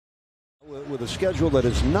With a schedule that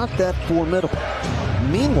is not that formidable.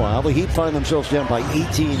 Meanwhile, the Heat find themselves down by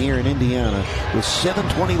 18 here in Indiana with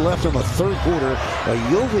 7:20 left in the third quarter. A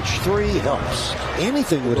Jović three helps.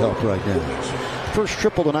 Anything would help right now. First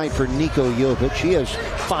triple tonight for Nikola Jović. He has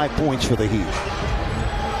 5 points for the Heat.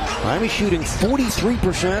 Miami shooting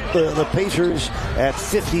 43%. The Pacers at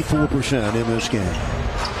 54% in this game.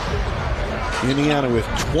 Indiana with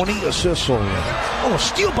 20 assists already. Oh, a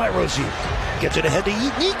steal by Rozier. Gets it ahead to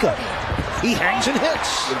Nikola. He hangs and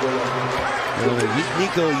hits.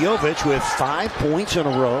 Nikola Jović with 5 points in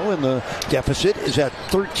a row, and the deficit is at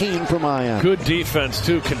 13 for Miami. Good defense,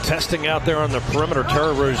 too, contesting out there on the perimeter.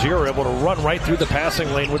 Terry Rozier able to run right through the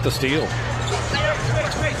passing lane with the steal.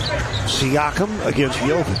 Siakam against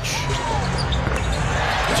Jović.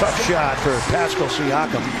 Tough shot for Pascal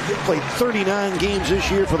Siakam. Played 39 games this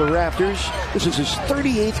year for the Raptors. This is his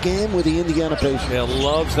 38th game with the Indiana Pacers. Yeah,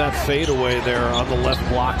 loves that fadeaway there on the left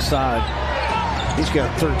block side. He's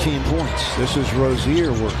got 13 points. This is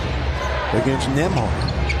Rozier working against Nembhard.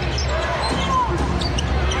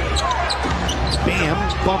 Bam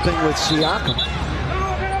bumping with Siakam.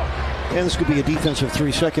 And this could be a defensive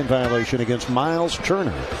 3-second violation against Miles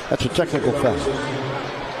Turner. That's a technical foul.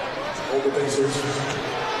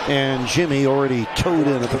 And Jimmy already towed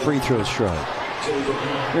in at the free throw stripe.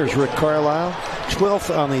 Here's Rick Carlisle, 12th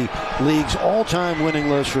on the league's all-time winning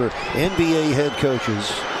list for NBA head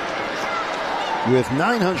coaches. With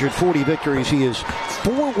 940 victories, he is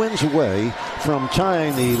 4 wins away from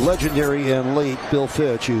tying the legendary and late Bill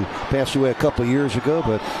Fitch, who passed away a couple of years ago.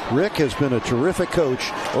 But Rick has been a terrific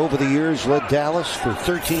coach over the years, led Dallas for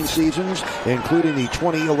 13 seasons, including the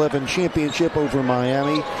 2011 championship over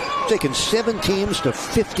Miami, taken 7 teams to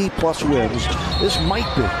 50-plus wins. This might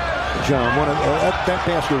be, John, that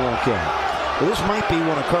basket won't count. But this might be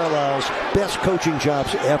one of Carlisle's best coaching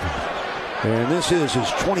jobs ever. And this is his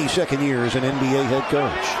 22nd year as an NBA head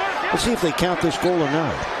coach. Let's see if they count this goal or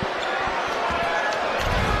not.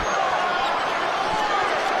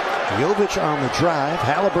 Jović on the drive.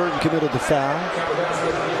 Halliburton committed the foul.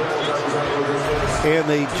 And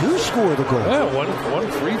they do score the goal. Yeah, one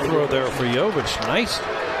free throw there for Jović. Nice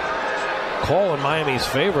call in Miami's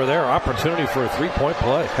favor there. Opportunity for a three-point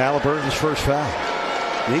play. Halliburton's first foul.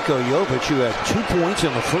 Nikola Jović, who had 2 points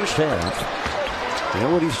in the first half. You know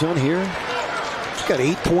what he's done here? He's got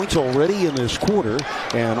 8 points already in this quarter,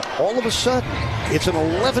 and all of a sudden, it's an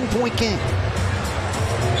 11-point game.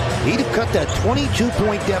 He'd have cut that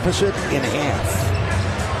 22-point deficit in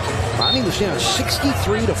half. Miami was down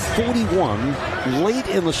 63-41 late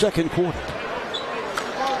in the second quarter.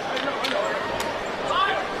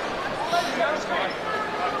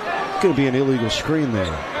 Going to be an illegal screen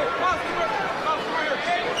there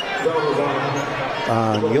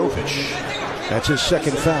on Jović. That's his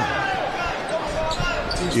second foul.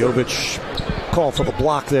 Jović called for the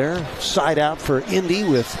block there. Side out for Indy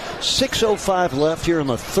with 6:05 left here in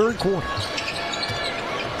the third quarter.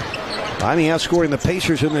 Miami outscoring the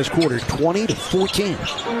Pacers in this quarter 20-14.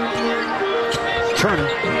 Turner.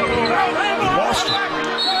 He lost it.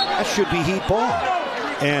 That should be Heat ball.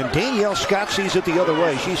 And Danielle Scott sees it the other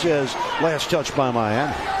way. She says, last touch by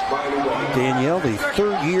Miami. Danielle, the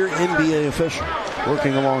third-year NBA official,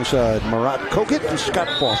 working alongside Marat Kogut and Scott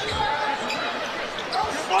Foster.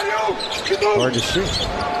 Hard to see. So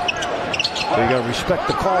you got to respect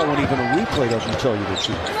the call when even a replay doesn't tell you the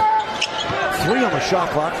truth. 3 on the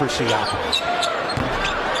shot clock for Siakam.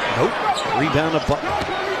 Nope. Rebound to Butler.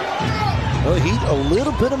 Well, Heat, a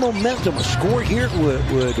little bit of momentum. A score here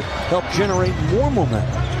would help generate more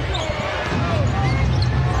momentum.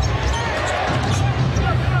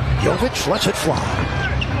 Jović lets it fly.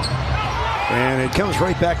 And it comes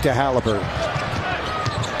right back to Halliburton.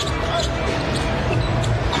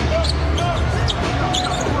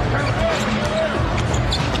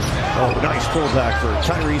 Oh, nice pullback for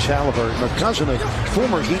Tyrese Halliburton, a cousin of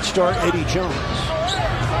former Heat star Eddie Jones.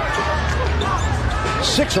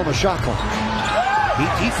 6 on the shot clock.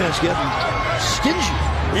 Heat defense getting stingy.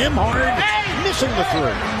 Nembhard missing the 3.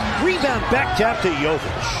 Rebound back tap to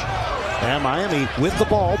Jović. And Miami with the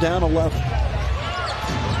ball down 11.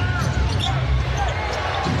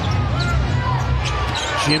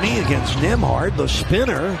 Jimmy against Nembhard, the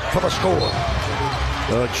spinner for the score.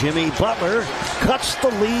 Jimmy Butler cuts the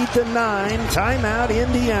lead to 9. Timeout,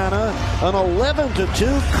 Indiana. An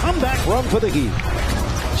 11-2 comeback run for the Heat.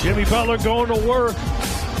 Jimmy Butler going to work.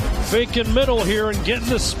 Faking middle here and getting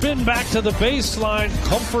the spin back to the baseline.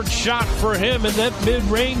 Comfort shot for him in that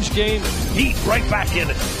mid-range game. Heat right back in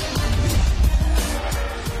it.